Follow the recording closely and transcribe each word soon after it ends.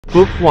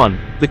Book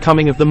 1, The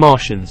Coming of the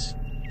Martians.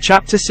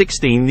 Chapter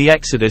 16, The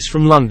Exodus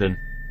from London.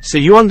 So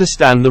you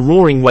understand the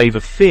roaring wave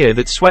of fear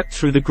that swept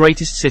through the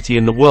greatest city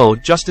in the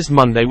world just as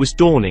Monday was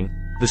dawning,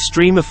 the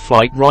stream of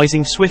flight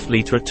rising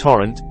swiftly to a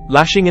torrent,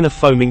 lashing in a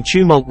foaming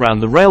tumult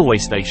round the railway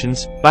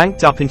stations,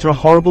 banked up into a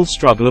horrible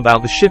struggle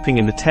about the shipping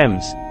in the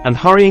Thames, and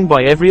hurrying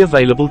by every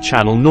available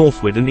channel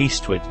northward and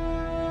eastward.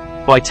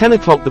 By 10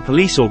 o'clock the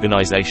police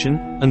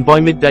organisation, and by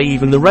midday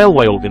even the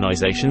railway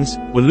organisations,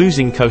 were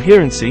losing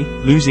coherency,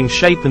 losing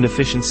shape and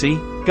efficiency,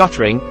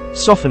 guttering,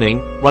 softening,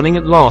 running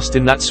at last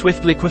in that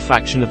swift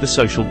liquefaction of the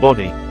social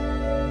body.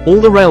 All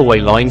the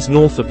railway lines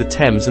north of the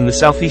Thames and the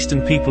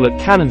southeastern people at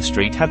Cannon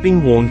Street had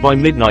been warned by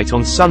midnight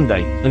on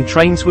Sunday, and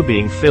trains were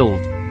being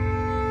filled.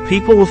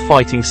 People were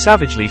fighting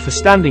savagely for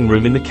standing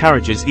room in the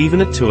carriages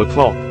even at 2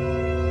 o'clock.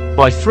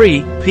 By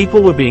 3,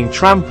 people were being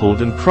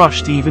trampled and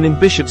crushed even in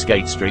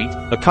Bishopsgate Street,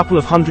 a couple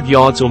of hundred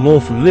yards or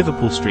more from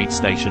Liverpool Street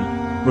Station.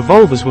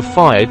 Revolvers were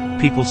fired,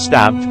 people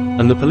stabbed,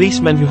 and the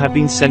policemen who had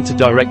been sent to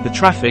direct the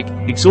traffic,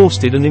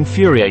 exhausted and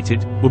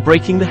infuriated, were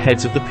breaking the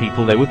heads of the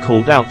people they were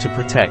called out to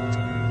protect.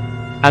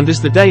 And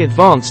as the day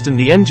advanced and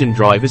the engine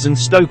drivers and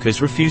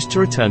stokers refused to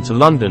return to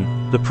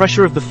London, the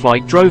pressure of the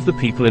flight drove the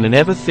people in an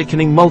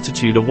ever-thickening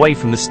multitude away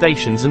from the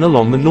stations and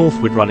along the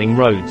northward running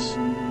roads.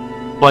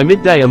 By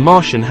midday a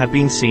Martian had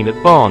been seen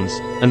at Barnes,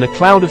 and a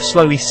cloud of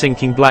slowly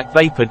sinking black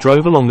vapour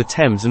drove along the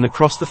Thames and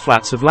across the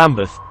flats of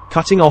Lambeth,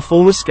 cutting off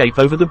all escape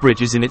over the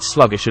bridges in its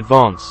sluggish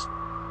advance.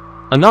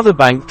 Another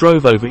bank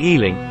drove over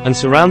Ealing, and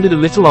surrounded a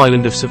little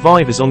island of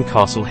survivors on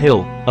Castle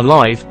Hill,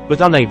 alive,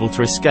 but unable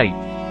to escape.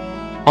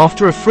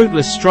 After a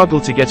fruitless struggle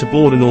to get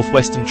aboard a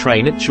northwestern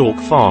train at Chalk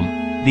Farm,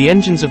 the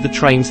engines of the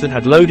trains that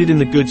had loaded in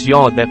the goods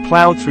yard there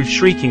ploughed through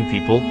shrieking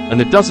people,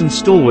 and a dozen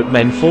stalwart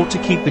men fought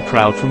to keep the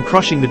crowd from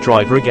crushing the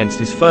driver against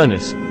his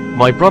furnace.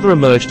 My brother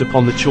emerged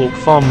upon the Chalk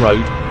Farm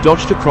road,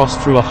 dodged across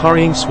through a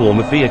hurrying swarm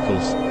of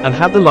vehicles, and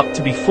had the luck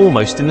to be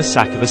foremost in the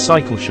sack of a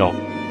cycle shop.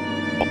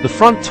 The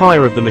front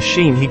tire of the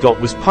machine he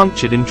got was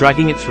punctured in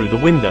dragging it through the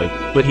window,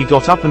 but he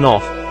got up and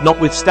off,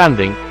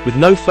 notwithstanding, with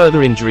no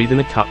further injury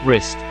than a cut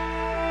wrist.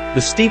 The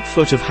steep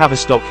foot of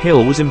Haverstock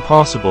Hill was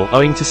impassable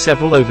owing to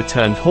several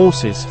overturned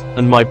horses,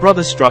 and my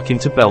brother struck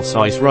into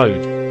Belsize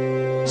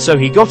Road. So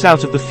he got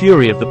out of the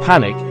fury of the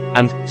panic,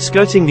 and,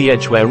 skirting the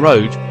Edgware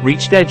Road,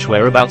 reached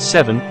Edgware about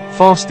 7,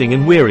 fasting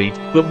and wearied,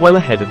 but well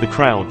ahead of the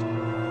crowd.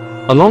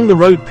 Along the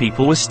road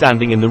people were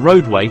standing in the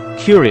roadway,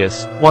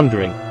 curious,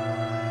 wondering.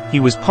 He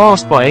was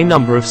passed by a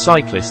number of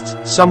cyclists,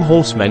 some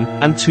horsemen,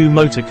 and 2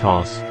 motor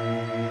cars.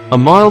 A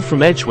mile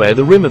from Edgware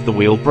the rim of the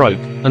wheel broke,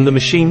 and the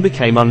machine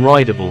became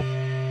unrideable.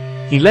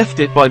 He left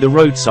it by the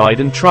roadside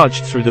and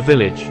trudged through the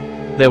village.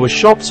 There were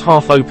shops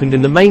half opened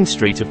in the main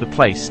street of the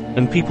place,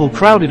 and people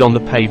crowded on the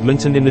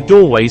pavement and in the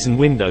doorways and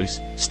windows,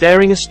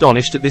 staring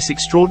astonished at this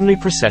extraordinary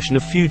procession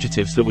of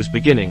fugitives that was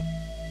beginning.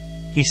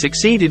 He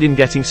succeeded in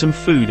getting some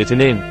food at an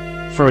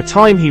inn. For a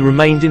time he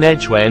remained in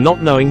Edgware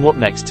not knowing what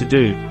next to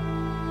do.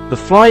 The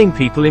flying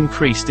people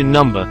increased in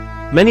number.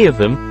 Many of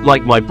them,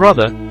 like my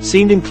brother,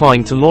 seemed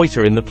inclined to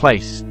loiter in the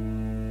place.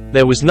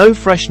 There was no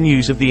fresh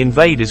news of the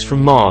invaders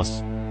from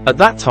Mars. At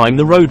that time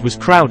the road was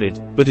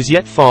crowded, but as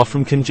yet far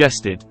from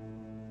congested.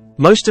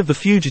 Most of the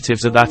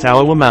fugitives at that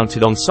hour were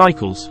mounted on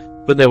cycles,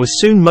 but there were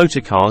soon motor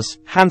cars,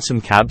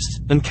 hansom cabs,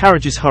 and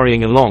carriages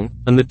hurrying along,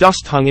 and the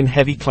dust hung in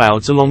heavy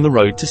clouds along the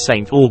road to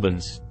St.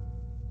 Albans.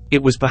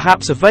 It was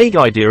perhaps a vague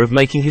idea of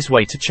making his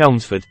way to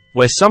Chelmsford,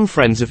 where some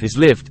friends of his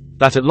lived,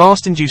 that at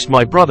last induced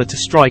my brother to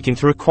strike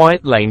into a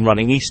quiet lane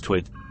running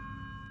eastward.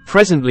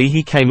 Presently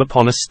he came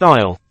upon a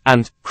stile,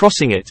 and,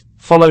 crossing it,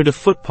 followed a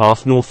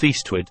footpath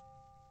northeastward.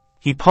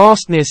 He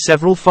passed near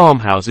several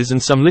farmhouses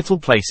and some little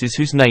places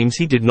whose names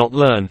he did not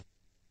learn.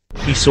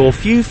 He saw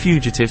few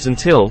fugitives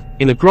until,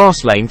 in a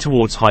grass lane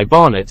towards High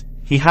Barnet,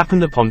 he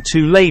happened upon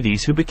 2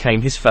 ladies who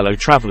became his fellow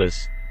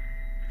travellers.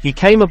 He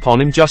came upon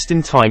them just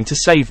in time to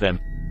save them.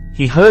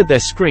 He heard their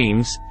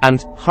screams,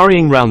 and,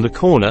 hurrying round the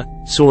corner,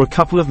 saw a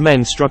couple of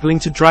men struggling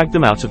to drag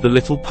them out of the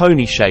little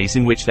pony chaise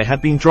in which they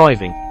had been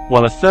driving,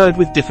 while a third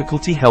with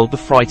difficulty held the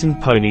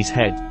frightened pony's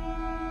head.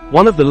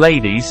 One of the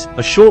ladies,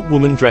 a short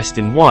woman dressed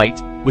in white,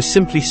 was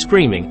simply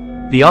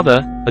screaming. The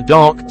other, a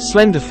dark,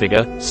 slender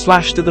figure,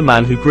 slashed at the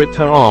man who gripped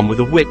her arm with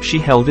a whip she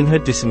held in her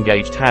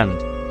disengaged hand.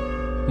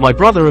 My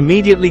brother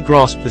immediately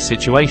grasped the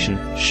situation,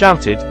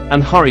 shouted,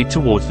 and hurried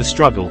towards the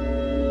struggle.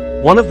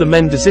 One of the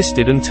men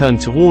desisted and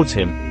turned towards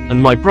him, and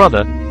my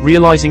brother,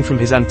 realizing from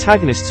his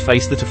antagonist's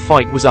face that a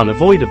fight was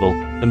unavoidable,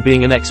 and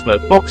being an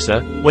expert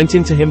boxer, went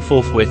into him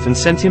forthwith and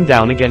sent him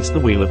down against the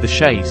wheel of the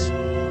chaise.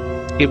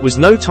 It was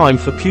no time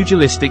for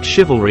pugilistic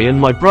chivalry,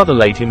 and my brother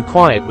laid him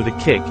quiet with a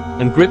kick,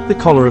 and gripped the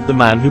collar of the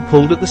man who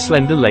pulled at the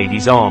slender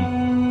lady's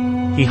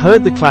arm. He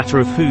heard the clatter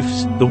of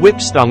hoofs, the whip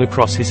stung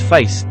across his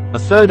face, a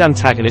third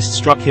antagonist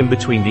struck him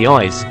between the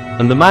eyes,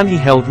 and the man he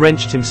held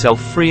wrenched himself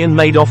free and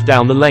made off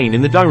down the lane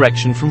in the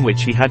direction from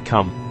which he had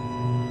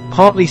come.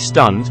 Partly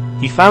stunned,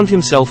 he found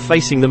himself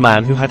facing the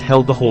man who had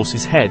held the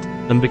horse's head,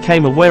 and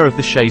became aware of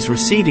the chaise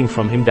receding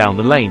from him down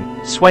the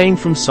lane, swaying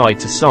from side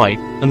to side,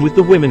 and with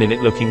the women in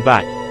it looking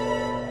back.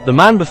 The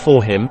man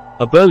before him,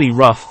 a burly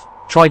rough,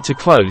 tried to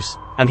close,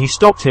 and he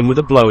stopped him with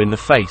a blow in the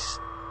face.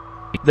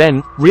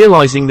 Then,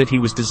 realizing that he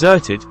was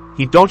deserted,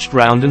 he dodged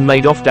round and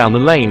made off down the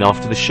lane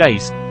after the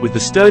chaise, with the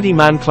sturdy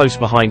man close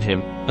behind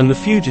him, and the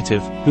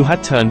fugitive, who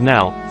had turned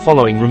now,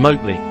 following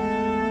remotely.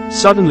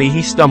 Suddenly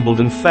he stumbled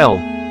and fell.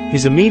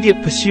 His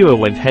immediate pursuer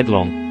went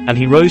headlong, and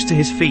he rose to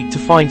his feet to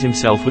find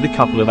himself with a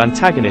couple of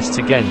antagonists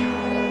again.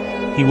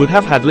 He would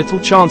have had little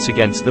chance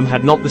against them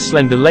had not the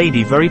slender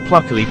lady very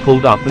pluckily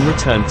pulled up and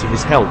returned to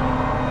his help.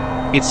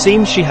 It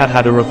seemed she had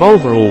had a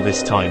revolver all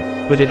this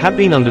time, but it had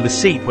been under the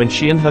seat when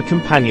she and her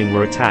companion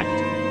were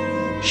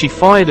attacked. She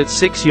fired at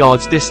 6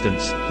 yards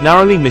distance,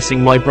 narrowly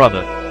missing my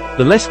brother.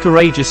 The less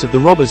courageous of the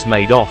robbers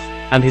made off,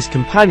 and his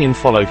companion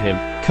followed him,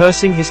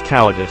 cursing his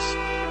cowardice.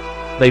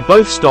 They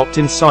both stopped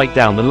in sight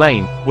down the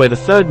lane, where the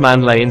third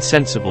man lay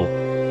insensible.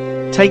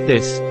 "Take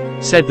this,"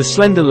 said the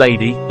slender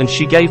lady, and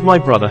she gave my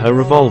brother her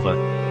revolver.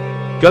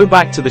 "Go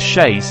back to the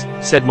chaise,"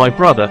 said my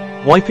brother,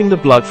 wiping the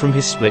blood from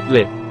his split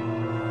lip.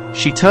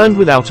 She turned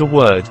without a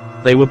word.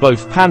 They were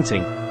both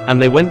panting,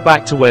 and they went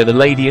back to where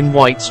the lady in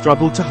white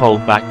struggled to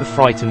hold back the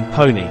frightened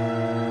pony.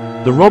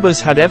 The robbers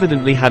had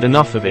evidently had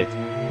enough of it.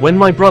 When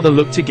my brother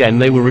looked again,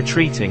 they were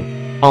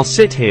retreating. "I'll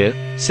sit here,"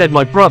 said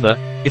my brother,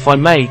 "if I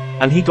may,"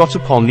 and he got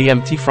upon the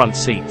empty front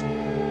seat.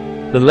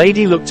 The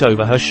lady looked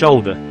over her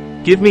shoulder.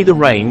 "Give me the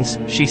reins,"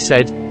 she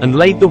said, and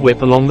laid the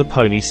whip along the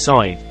pony's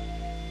side.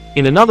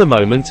 In another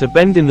moment a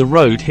bend in the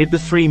road hid the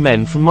 3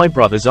 men from my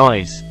brother's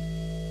eyes.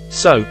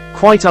 So,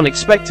 quite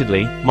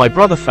unexpectedly, my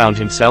brother found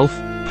himself,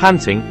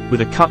 panting,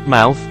 with a cut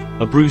mouth,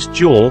 a bruised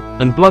jaw,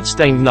 and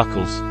blood-stained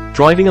knuckles,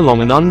 driving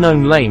along an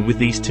unknown lane with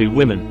these 2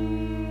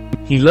 women.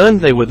 He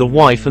learned they were the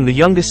wife and the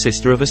younger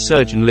sister of a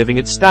surgeon living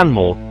at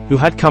Stanmore, who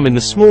had come in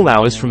the small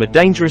hours from a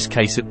dangerous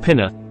case at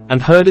Pinner,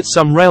 and heard at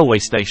some railway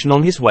station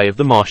on his way of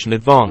the Martian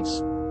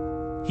advance.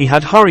 He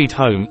had hurried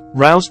home,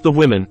 roused the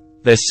women.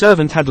 Their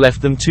servant had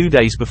left them 2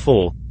 days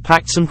before,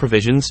 packed some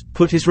provisions,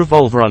 put his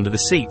revolver under the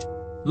seat,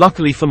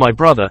 luckily for my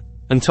brother,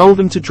 and told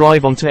them to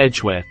drive on to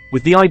Edgware,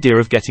 with the idea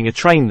of getting a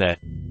train there.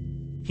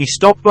 He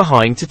stopped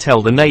behind to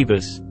tell the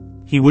neighbours.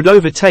 He would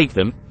overtake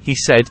them, he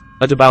said,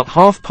 at about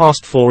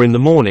 4:30 in the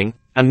morning,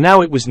 and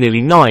now it was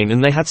nearly 9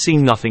 and they had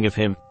seen nothing of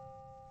him.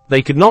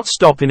 They could not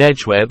stop in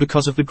Edgware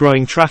because of the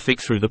growing traffic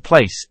through the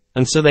place,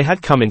 and so they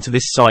had come into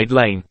this side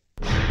lane.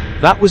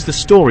 That was the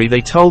story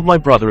they told my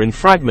brother in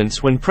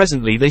fragments when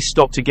presently they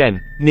stopped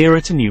again, nearer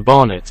to New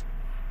Barnet.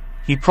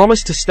 He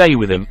promised to stay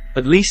with him,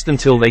 at least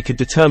until they could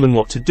determine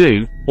what to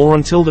do, or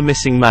until the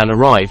missing man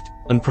arrived,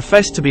 and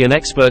professed to be an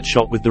expert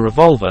shot with the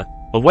revolver,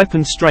 a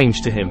weapon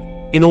strange to him,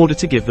 in order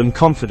to give them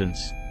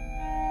confidence.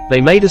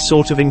 They made a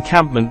sort of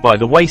encampment by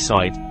the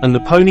wayside, and the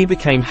pony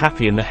became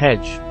happy in the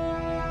hedge.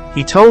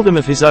 He told them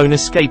of his own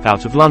escape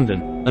out of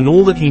London, and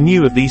all that he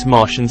knew of these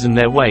Martians and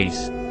their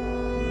ways.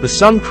 The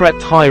sun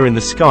crept higher in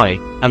the sky,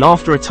 and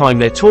after a time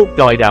their talk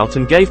died out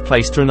and gave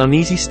place to an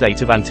uneasy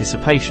state of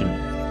anticipation.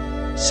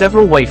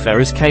 Several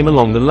wayfarers came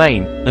along the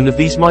lane, and of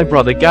these my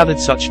brother gathered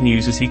such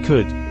news as he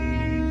could.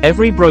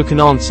 Every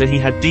broken answer he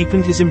had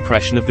deepened his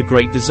impression of the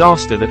great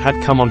disaster that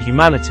had come on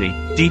humanity,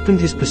 deepened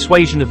his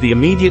persuasion of the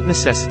immediate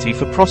necessity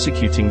for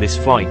prosecuting this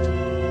fight.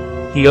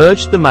 He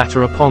urged the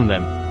matter upon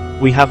them.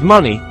 "We have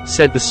money,"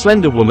 said the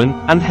slender woman,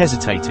 and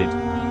hesitated.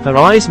 Her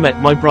eyes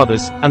met my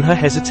brother's, and her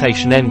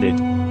hesitation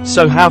ended.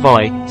 "So have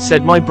I,"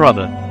 said my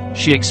brother.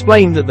 She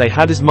explained that they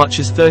had as much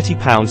as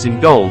 £30 in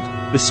gold,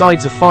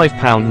 besides a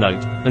 £5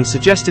 note, and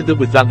suggested that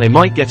with that they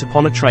might get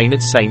upon a train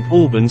at St.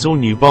 Albans or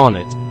New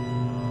Barnet.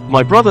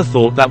 My brother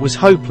thought that was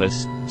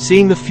hopeless,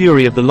 seeing the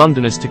fury of the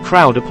Londoners to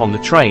crowd upon the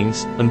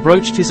trains, and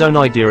broached his own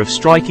idea of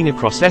striking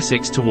across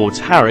Essex towards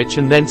Harwich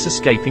and thence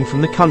escaping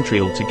from the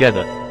country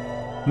altogether.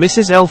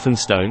 Mrs.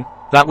 Elphinstone,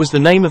 that was the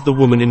name of the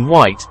woman in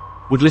white,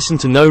 would listen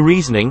to no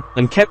reasoning,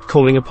 and kept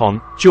calling upon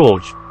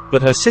George.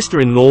 But her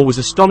sister-in-law was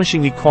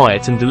astonishingly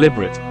quiet and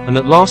deliberate, and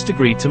at last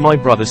agreed to my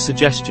brother's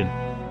suggestion.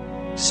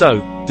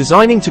 So,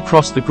 designing to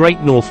cross the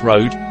Great North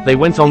Road, they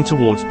went on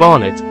towards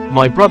Barnet,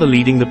 my brother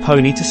leading the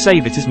pony to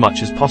save it as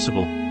much as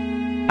possible.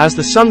 As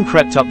the sun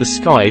crept up the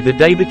sky, the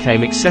day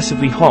became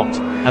excessively hot,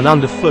 and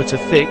underfoot a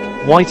thick,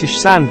 whitish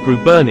sand grew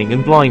burning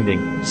and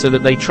blinding, so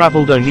that they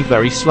travelled only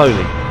very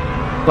slowly.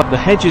 But the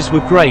hedges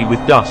were grey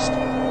with dust,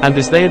 and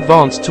as they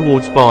advanced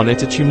towards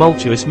Barnet a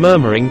tumultuous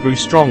murmuring grew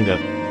stronger.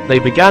 They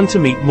began to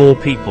meet more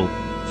people.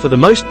 For the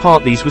most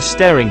part these were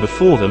staring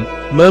before them,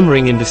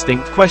 murmuring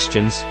indistinct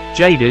questions,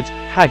 jaded,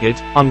 haggard,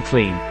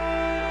 unclean.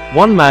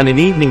 One man in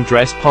evening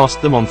dress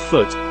passed them on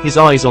foot, his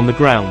eyes on the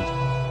ground.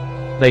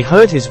 They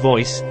heard his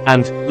voice,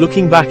 and,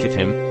 looking back at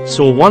him,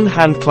 saw one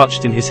hand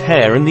clutched in his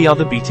hair and the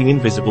other beating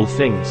invisible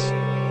things.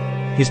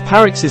 His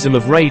paroxysm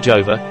of rage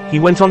over, he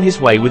went on his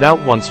way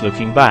without once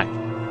looking back.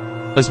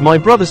 As my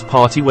brother's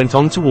party went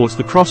on towards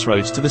the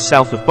crossroads to the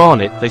south of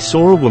Barnet, they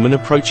saw a woman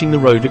approaching the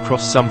road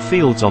across some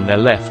fields on their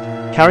left,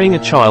 carrying a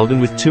child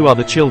and with 2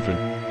 other children,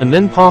 and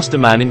then passed a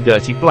man in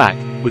dirty black,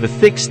 with a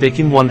thick stick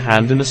in one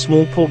hand and a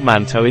small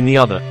portmanteau in the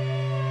other.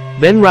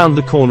 Then round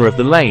the corner of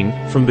the lane,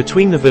 from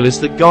between the villas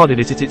that guarded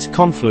it at its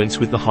confluence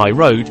with the high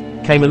road,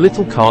 came a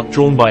little cart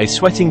drawn by a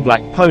sweating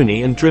black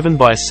pony and driven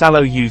by a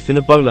sallow youth in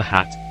a bowler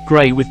hat,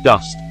 grey with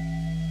dust.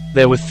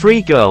 There were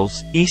 3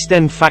 girls, East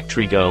End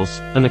factory girls,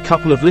 and a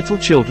couple of little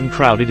children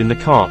crowded in the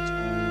cart.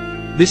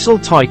 "This'll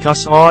take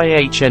us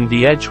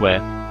Ihnd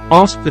Edgware?"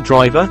 asked the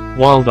driver,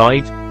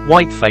 wild-eyed,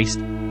 white-faced,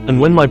 and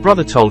when my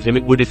brother told him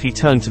it would if he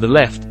turned to the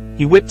left,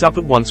 he whipped up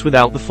at once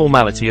without the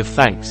formality of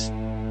thanks.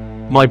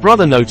 My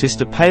brother noticed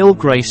a pale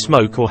grey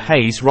smoke or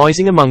haze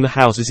rising among the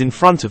houses in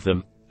front of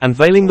them, and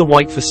veiling the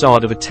white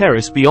facade of a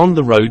terrace beyond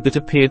the road that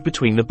appeared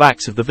between the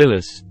backs of the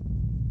villas.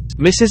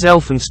 Mrs.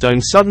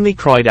 Elphinstone suddenly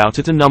cried out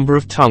at a number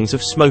of tongues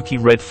of smoky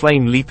red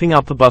flame leaping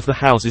up above the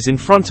houses in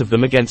front of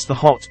them against the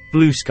hot,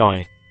 blue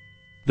sky.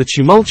 The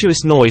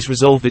tumultuous noise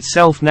resolved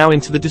itself now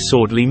into the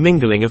disorderly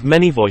mingling of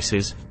many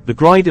voices, the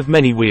gride of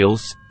many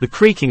wheels, the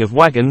creaking of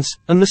wagons,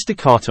 and the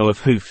staccato of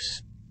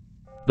hoofs.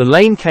 The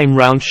lane came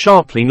round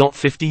sharply not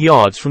 50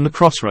 yards from the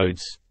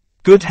crossroads.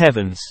 "Good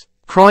heavens!"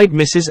 cried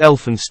Mrs.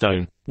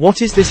 Elphinstone.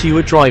 "What is this you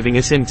are driving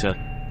us into?"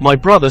 My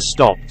brother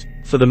stopped.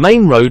 For the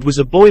main road was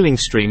a boiling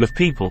stream of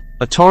people,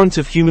 a torrent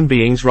of human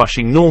beings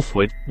rushing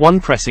northward, one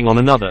pressing on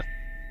another.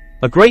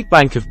 A great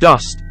bank of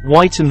dust,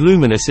 white and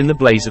luminous in the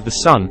blaze of the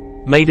sun,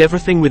 made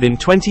everything within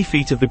 20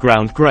 feet of the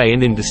ground grey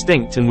and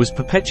indistinct, and was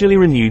perpetually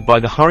renewed by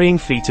the hurrying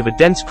feet of a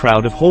dense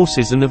crowd of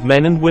horses and of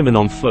men and women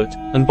on foot,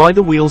 and by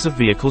the wheels of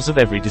vehicles of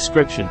every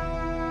description.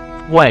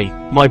 "Way!"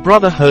 my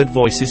brother heard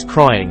voices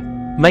crying.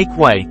 "Make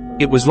way!"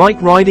 It was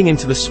like riding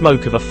into the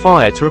smoke of a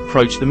fire to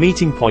approach the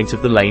meeting point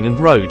of the lane and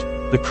road.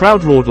 The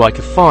crowd roared like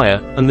a fire,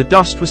 and the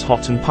dust was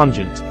hot and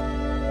pungent.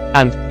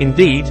 And,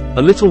 indeed,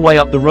 a little way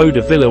up the road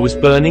a villa was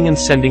burning and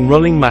sending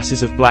rolling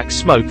masses of black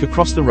smoke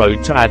across the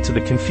road to add to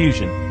the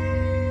confusion.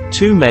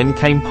 2 men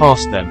came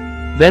past them.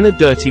 Then a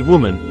dirty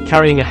woman,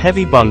 carrying a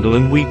heavy bundle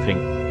and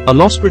weeping. A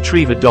lost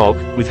retriever dog,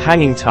 with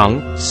hanging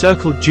tongue,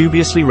 circled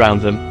dubiously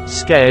round them,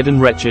 scared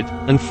and wretched,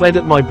 and fled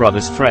at my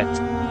brother's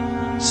threat.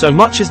 So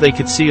much as they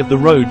could see of the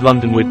road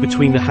Londonward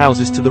between the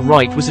houses to the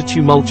right was a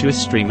tumultuous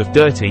stream of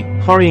dirty,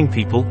 hurrying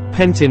people,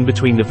 pent in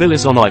between the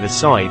villas on either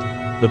side.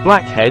 The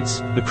black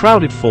heads, the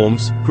crowded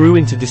forms, grew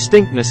into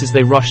distinctness as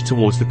they rushed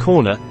towards the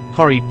corner,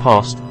 hurried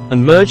past,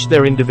 and merged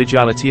their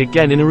individuality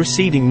again in a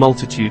receding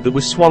multitude that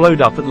was swallowed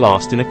up at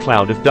last in a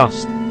cloud of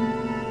dust.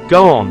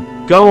 Go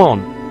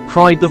on,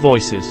 cried the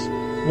voices.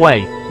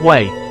 Way,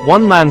 way,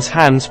 one man's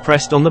hands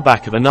pressed on the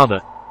back of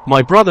another.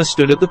 My brother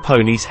stood at the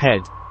pony's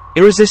head.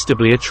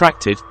 Irresistibly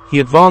attracted, he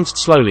advanced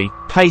slowly,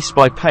 pace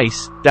by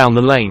pace, down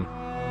the lane.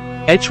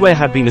 Edgware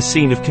had been a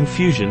scene of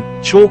confusion,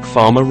 Chalk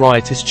Farm a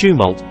riotous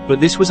tumult,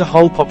 but this was a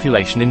whole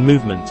population in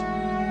movement.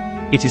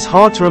 It is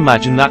hard to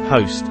imagine that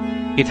host.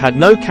 It had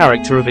no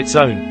character of its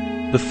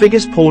own. The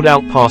figures poured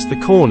out past the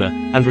corner,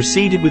 and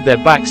receded with their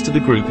backs to the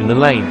group in the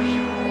lane.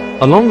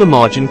 Along the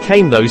margin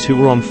came those who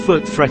were on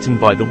foot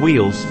threatened by the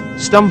wheels,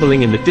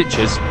 stumbling in the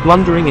ditches,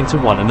 blundering into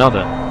one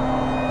another.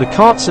 The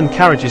carts and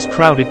carriages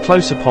crowded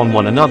close upon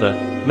one another,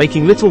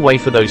 making little way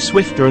for those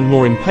swifter and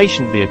more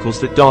impatient vehicles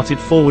that darted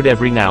forward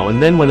every now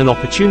and then when an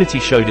opportunity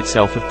showed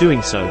itself of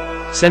doing so,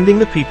 sending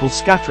the people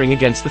scattering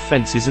against the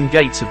fences and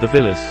gates of the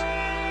villas.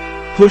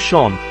 "Push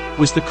on,"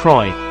 was the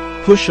cry.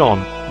 "Push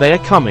on, they are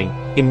coming."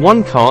 In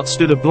one cart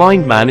stood a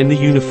blind man in the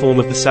uniform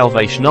of the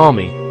Salvation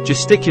Army,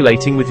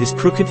 gesticulating with his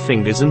crooked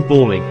fingers and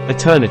bawling,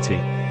 "Eternity!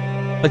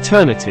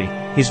 Eternity!"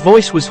 His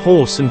voice was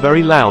hoarse and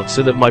very loud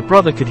so that my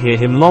brother could hear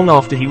him long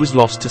after he was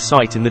lost to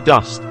sight in the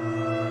dust.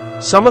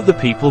 Some of the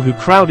people who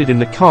crowded in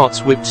the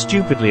carts whipped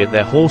stupidly at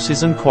their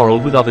horses and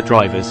quarreled with other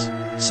drivers.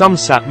 Some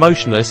sat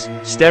motionless,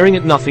 staring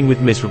at nothing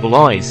with miserable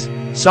eyes.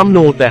 Some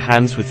gnawed their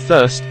hands with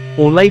thirst,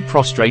 or lay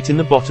prostrate in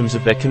the bottoms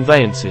of their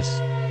conveyances.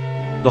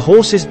 The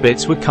horses'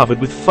 bits were covered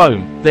with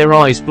foam, their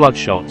eyes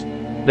bloodshot.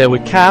 There were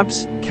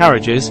cabs,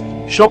 carriages,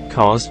 shop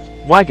cars,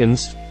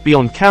 wagons,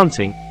 beyond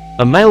counting,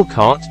 a mail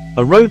cart,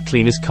 a road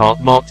cleaner's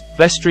cart marked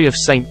Vestry of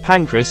St.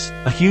 Pancras,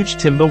 a huge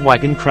timber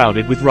wagon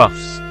crowded with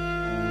roughs.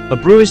 A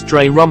brewer's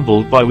dray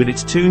rumbled by with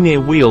its 2 near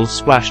wheels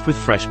splashed with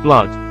fresh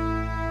blood.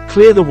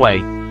 "Clear the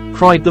way!"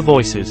 cried the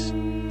voices.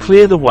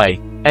 "Clear the way!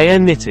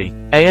 Ayaniti,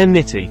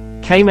 Ayaniti!"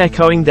 came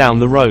echoing down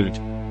the road.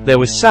 There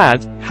were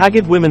sad,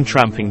 haggard women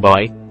tramping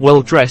by,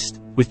 well dressed,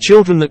 with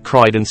children that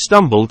cried and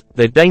stumbled,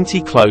 their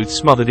dainty clothes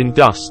smothered in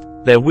dust,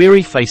 their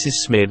weary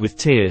faces smeared with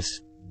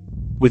tears.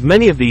 With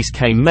many of these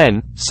came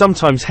men,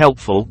 sometimes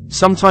helpful,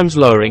 sometimes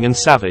lowering and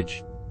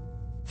savage.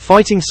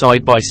 Fighting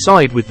side by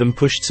side with them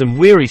pushed some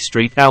weary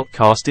street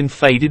outcast in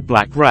faded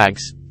black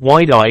rags,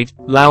 wide-eyed,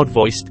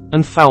 loud-voiced,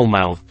 and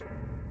foul-mouthed.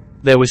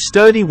 There were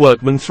sturdy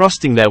workmen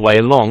thrusting their way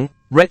along,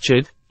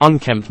 wretched,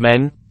 unkempt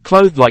men,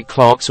 clothed like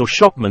clerks or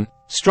shopmen,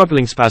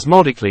 struggling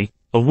spasmodically,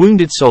 a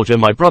wounded soldier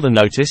my brother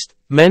noticed,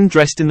 men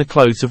dressed in the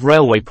clothes of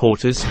railway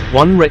porters,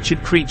 one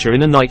wretched creature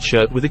in a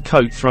nightshirt with a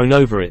coat thrown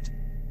over it.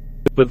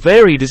 But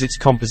varied as its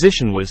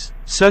composition was,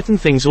 certain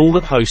things all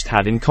that host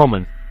had in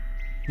common.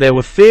 There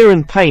were fear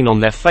and pain on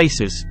their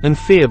faces, and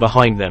fear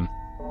behind them.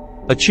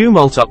 A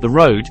tumult up the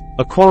road,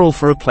 a quarrel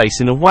for a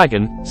place in a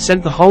wagon,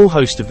 sent the whole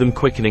host of them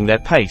quickening their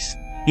pace,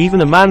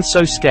 Even a man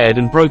so scared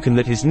and broken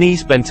that his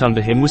knees bent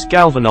under him was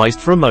galvanized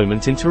for a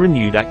moment into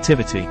renewed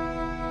activity.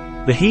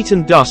 The heat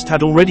and dust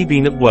had already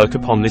been at work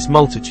upon this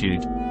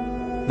multitude.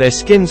 Their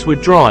skins were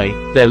dry,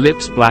 their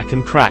lips black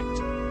and cracked.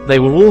 They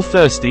were all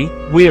thirsty,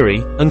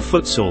 weary, and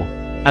footsore.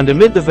 And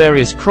amid the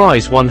various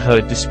cries one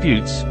heard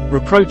disputes,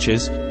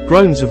 reproaches,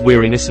 groans of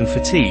weariness and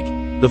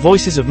fatigue. The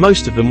voices of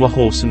most of them were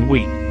hoarse and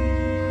weak.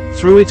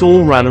 Through it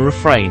all ran a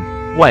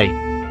refrain: "Way,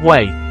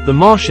 way, the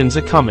Martians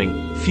are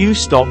coming." Few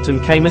stopped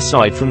and came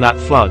aside from that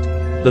flood.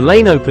 The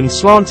lane opened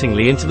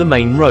slantingly into the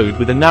main road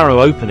with a narrow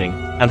opening,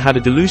 and had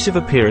a delusive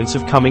appearance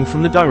of coming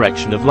from the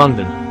direction of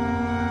London.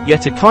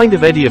 Yet a kind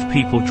of eddy of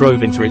people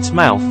drove into its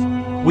mouth,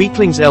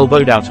 weaklings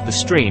elbowed out of the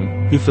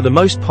stream, who for the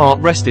most part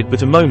rested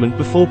but a moment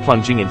before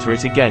plunging into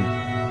it again.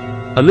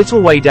 A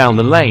little way down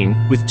the lane,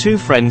 with two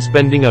friends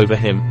bending over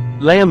him,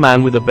 lay a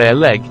man with a bare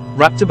leg,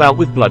 wrapped about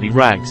with bloody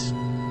rags.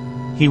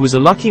 He was a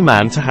lucky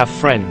man to have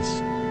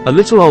friends. A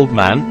little old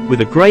man,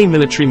 with a grey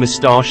military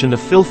moustache and a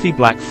filthy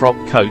black frock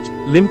coat,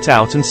 limped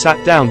out and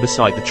sat down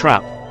beside the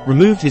trap,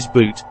 removed his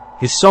boot,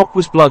 his sock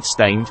was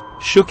blood-stained,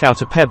 shook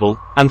out a pebble,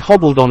 and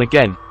hobbled on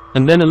again,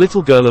 and then a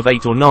little girl of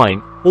 8 or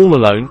 9, all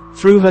alone,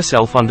 threw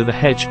herself under the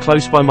hedge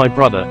close by my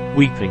brother,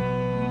 weeping.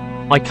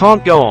 "I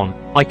can't go on,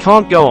 I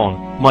can't go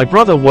on." My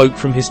brother woke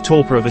from his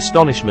torpor of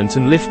astonishment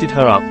and lifted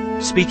her up,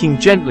 speaking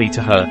gently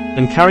to her,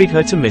 and carried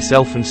her to Miss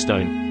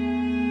Elphinstone.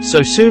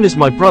 So soon as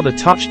my brother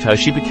touched her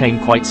she became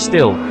quite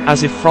still,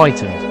 as if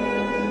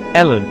frightened.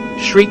 "Ellen!"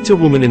 shrieked a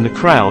woman in the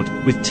crowd,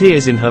 with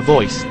tears in her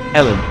voice,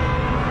 "Ellen!"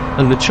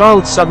 And the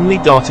child suddenly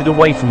darted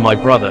away from my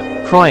brother,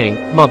 crying,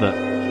 "Mother!"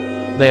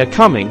 "They are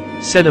coming,"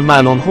 said a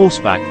man on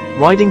horseback,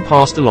 riding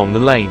past along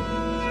the lane.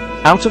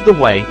 "Out of the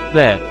way,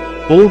 there!"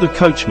 bawled a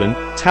coachman,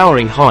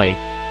 towering high,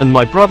 and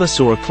my brother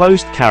saw a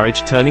closed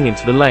carriage turning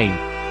into the lane.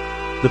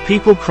 The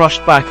people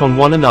crushed back on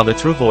one another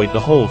to avoid the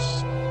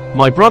horse.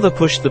 My brother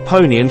pushed the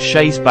pony and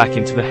chaise back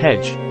into the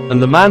hedge,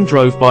 and the man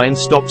drove by and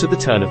stopped at the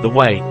turn of the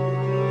way.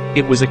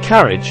 It was a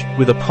carriage,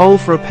 with a pole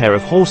for a pair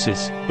of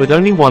horses, but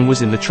only one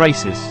was in the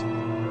traces.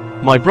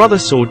 My brother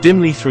saw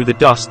dimly through the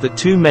dust that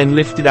two men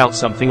lifted out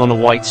something on a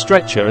white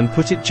stretcher and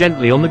put it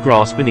gently on the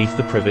grass beneath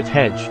the privet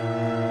hedge.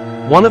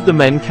 One of the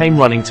men came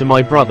running to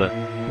my brother.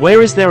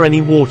 "Where is there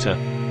any water?"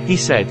 he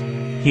said.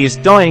 "He is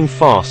dying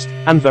fast,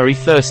 and very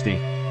thirsty."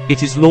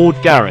 "It is Lord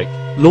Garrick."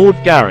 "Lord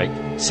Garrick,"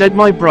 said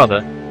my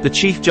brother, "the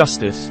Chief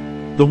Justice."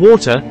 "The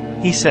water,"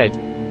 he said.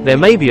 "There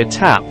may be a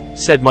tap,"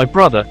 said my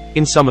brother,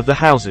 "in some of the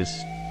houses."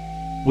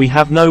 "We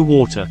have no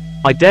water.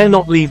 I dare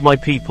not leave my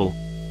people."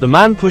 The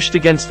man pushed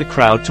against the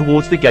crowd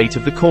towards the gate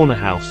of the corner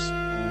house.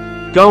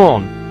 "Go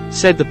on,"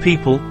 said the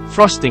people,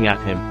 thrusting at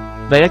him.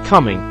 "They are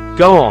coming.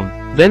 Go on."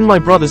 Then my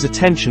brother's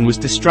attention was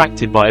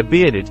distracted by a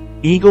bearded,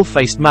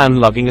 eagle-faced man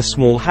lugging a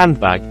small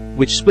handbag,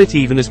 which split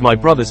even as my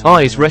brother's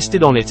eyes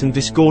rested on it and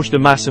disgorged a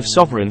mass of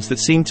sovereigns that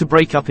seemed to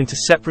break up into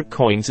separate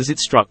coins as it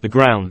struck the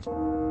ground.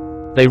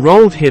 They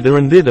rolled hither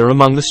and thither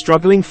among the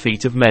struggling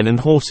feet of men and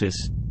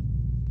horses.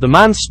 The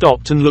man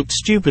stopped and looked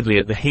stupidly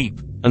at the heap,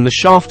 and the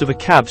shaft of a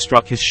cab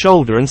struck his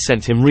shoulder and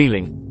sent him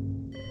reeling.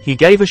 He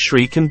gave a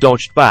shriek and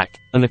dodged back,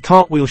 and a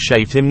cartwheel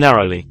shaved him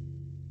narrowly.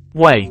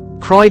 "Way!"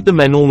 cried the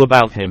men all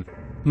about him.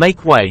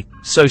 "Make way!"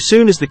 So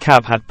soon as the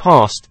cab had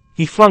passed,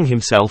 he flung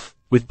himself,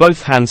 with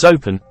both hands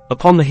open,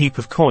 upon the heap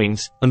of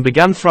coins, and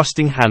began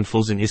thrusting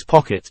handfuls in his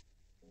pocket.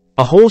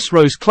 A horse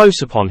rose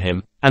close upon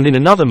him, and in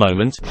another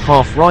moment,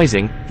 half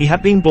rising, he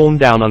had been borne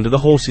down under the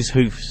horse's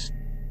hoofs.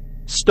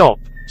 "Stop!"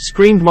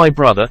 screamed my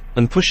brother,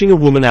 and pushing a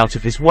woman out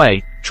of his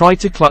way, tried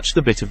to clutch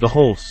the bit of the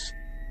horse.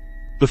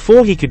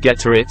 Before he could get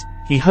to it,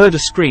 he heard a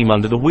scream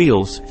under the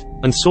wheels,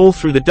 and saw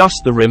through the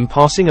dust the rim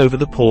passing over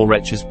the poor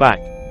wretch's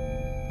back.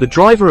 The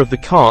driver of the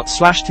cart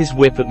slashed his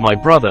whip at my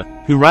brother,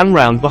 who ran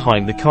round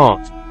behind the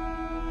cart.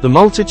 The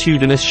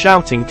multitudinous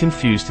shouting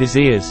confused his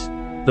ears.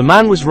 The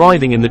man was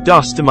writhing in the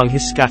dust among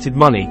his scattered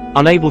money,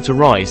 unable to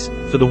rise,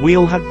 for the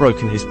wheel had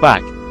broken his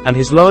back, and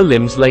his lower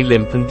limbs lay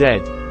limp and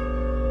dead.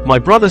 My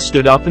brother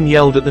stood up and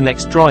yelled at the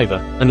next driver,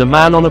 and a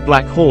man on a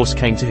black horse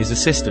came to his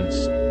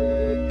assistance.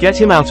 "Get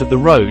him out of the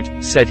road,"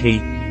 said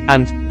he,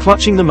 and,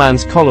 clutching the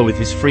man's collar with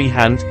his free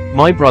hand,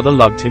 my brother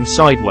lugged him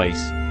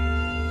sideways.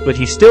 But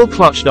he still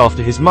clutched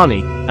after his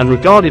money, and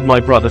regarded my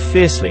brother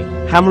fiercely,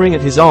 hammering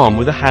at his arm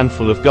with a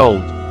handful of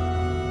gold.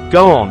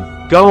 "Go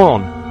on, go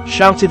on,"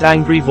 shouted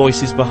angry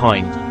voices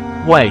behind.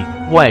 "Way,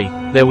 way!"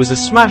 There was a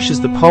smash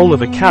as the pole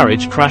of a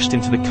carriage crashed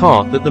into the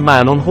cart that the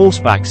man on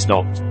horseback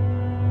stopped.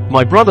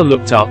 My brother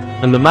looked up,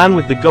 and the man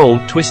with the gold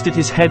twisted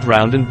his head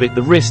round and bit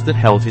the wrist that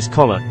held his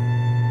collar.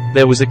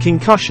 There was a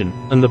concussion,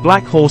 and the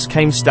black horse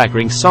came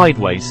staggering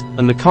sideways,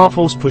 and the cart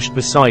horse pushed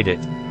beside it.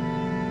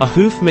 A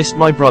hoof missed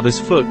my brother's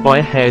foot by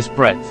a hair's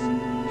breadth.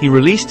 He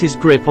released his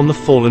grip on the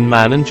fallen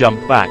man and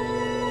jumped back.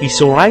 He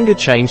saw anger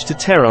change to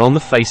terror on the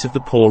face of the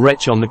poor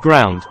wretch on the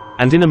ground,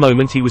 and in a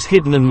moment he was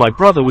hidden and my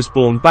brother was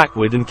borne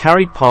backward and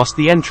carried past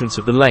the entrance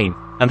of the lane,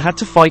 and had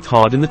to fight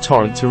hard in the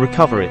torrent to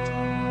recover it.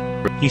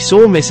 He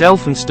saw Miss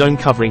Elphinstone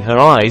covering her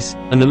eyes,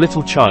 and the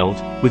little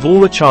child, with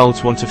all a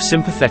child's want of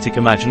sympathetic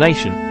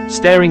imagination,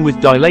 staring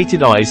with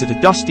dilated eyes at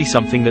a dusty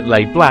something that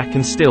lay black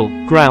and still,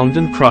 ground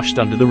and crushed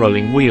under the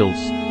rolling wheels.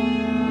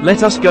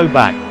 "Let us go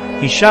back,"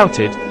 he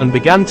shouted, and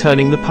began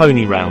turning the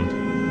pony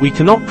round. "We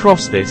cannot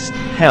cross this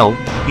hell,"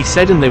 he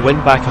said, and they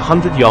went back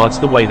 100 yards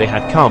the way they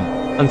had come,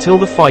 until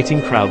the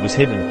fighting crowd was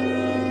hidden.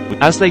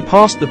 As they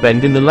passed the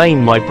bend in the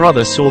lane, my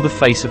brother saw the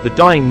face of the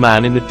dying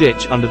man in the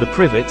ditch under the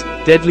privet,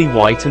 deadly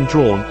white and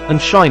drawn, and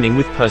shining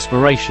with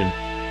perspiration.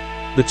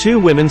 The two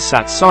women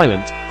sat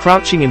silent,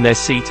 crouching in their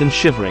seat and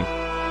shivering.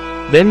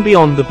 Then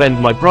beyond the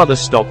bend my brother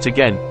stopped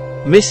again.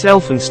 Miss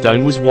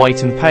Elphinstone was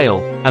white and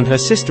pale, and her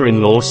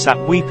sister-in-law sat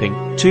weeping,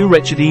 too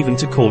wretched even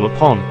to call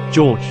upon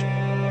George.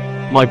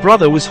 My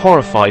brother was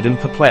horrified and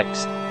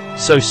perplexed.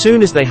 So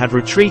soon as they had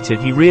retreated,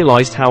 he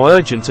realized how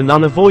urgent and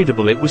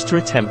unavoidable it was to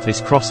attempt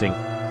this crossing.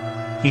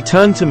 He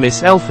turned to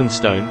Miss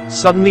Elphinstone,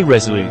 suddenly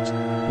resolute.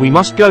 "We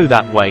must go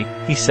that way,"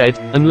 he said,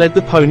 and led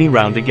the pony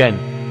round again.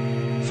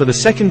 For the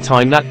second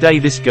time that day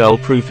this girl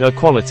proved her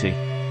quality.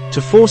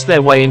 To force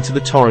their way into the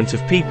torrent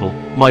of people,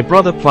 my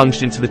brother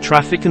plunged into the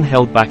traffic and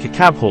held back a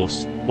cab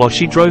horse, while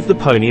she drove the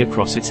pony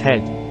across its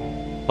head.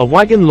 A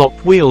wagon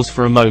locked wheels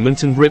for a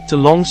moment and ripped a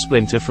long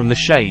splinter from the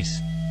chaise.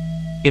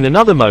 In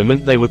another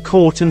moment they were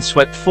caught and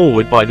swept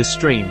forward by the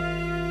stream.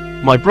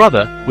 My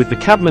brother, with the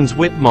cabman's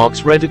whip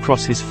marks red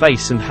across his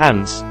face and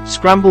hands,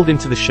 scrambled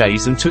into the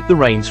chaise and took the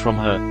reins from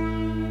her.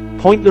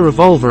 "Point the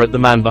revolver at the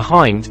man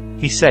behind,"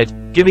 he said,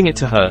 giving it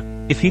to her,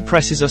 "if he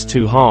presses us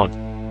too hard.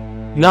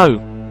 No,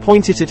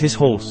 point it at his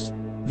horse."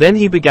 Then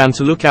he began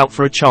to look out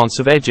for a chance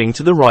of edging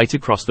to the right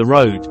across the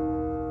road.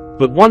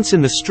 But once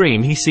in the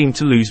stream he seemed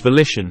to lose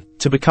volition,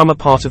 to become a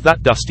part of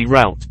that dusty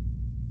rout.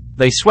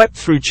 They swept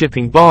through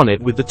Chipping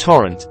Barnet with the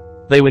torrent.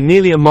 They were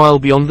nearly a mile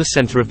beyond the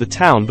centre of the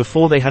town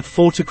before they had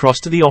fought across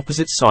to the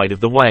opposite side of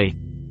the way.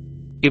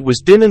 It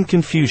was din and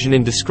confusion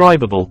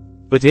indescribable,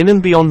 but in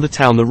and beyond the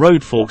town the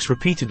road forks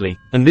repeatedly,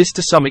 and this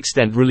to some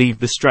extent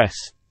relieved the stress.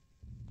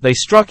 They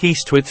struck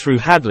eastward through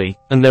Hadley,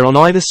 and there on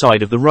either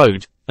side of the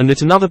road, and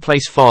at another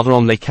place farther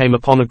on they came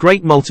upon a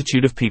great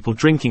multitude of people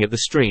drinking at the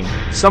stream,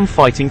 some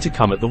fighting to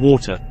come at the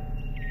water.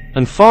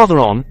 And farther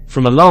on,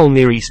 from a lull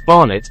near East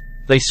Barnet,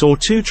 they saw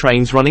two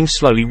trains running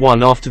slowly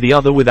one after the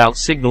other without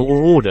signal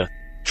or order.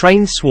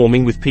 Trains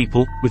swarming with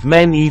people, with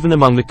men even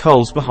among the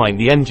coals behind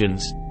the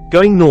engines,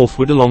 going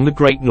northward along the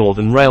Great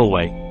Northern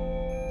Railway.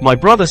 My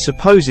brother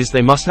supposes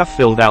they must have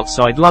filled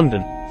outside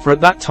London, for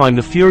at that time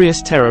the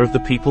furious terror of the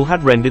people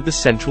had rendered the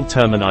central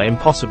termini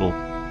impossible.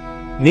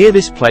 Near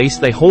this place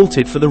they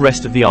halted for the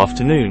rest of the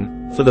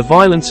afternoon, for the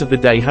violence of the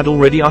day had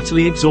already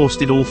utterly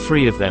exhausted all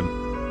three of them.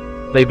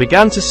 They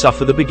began to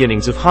suffer the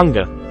beginnings of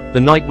hunger.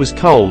 The night was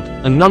cold,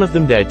 and none of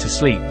them dared to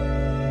sleep.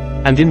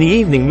 And in the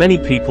evening many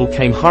people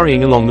came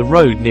hurrying along the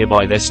road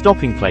nearby their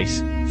stopping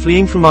place,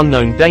 fleeing from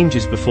unknown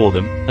dangers before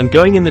them, and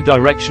going in the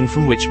direction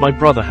from which my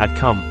brother had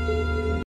come.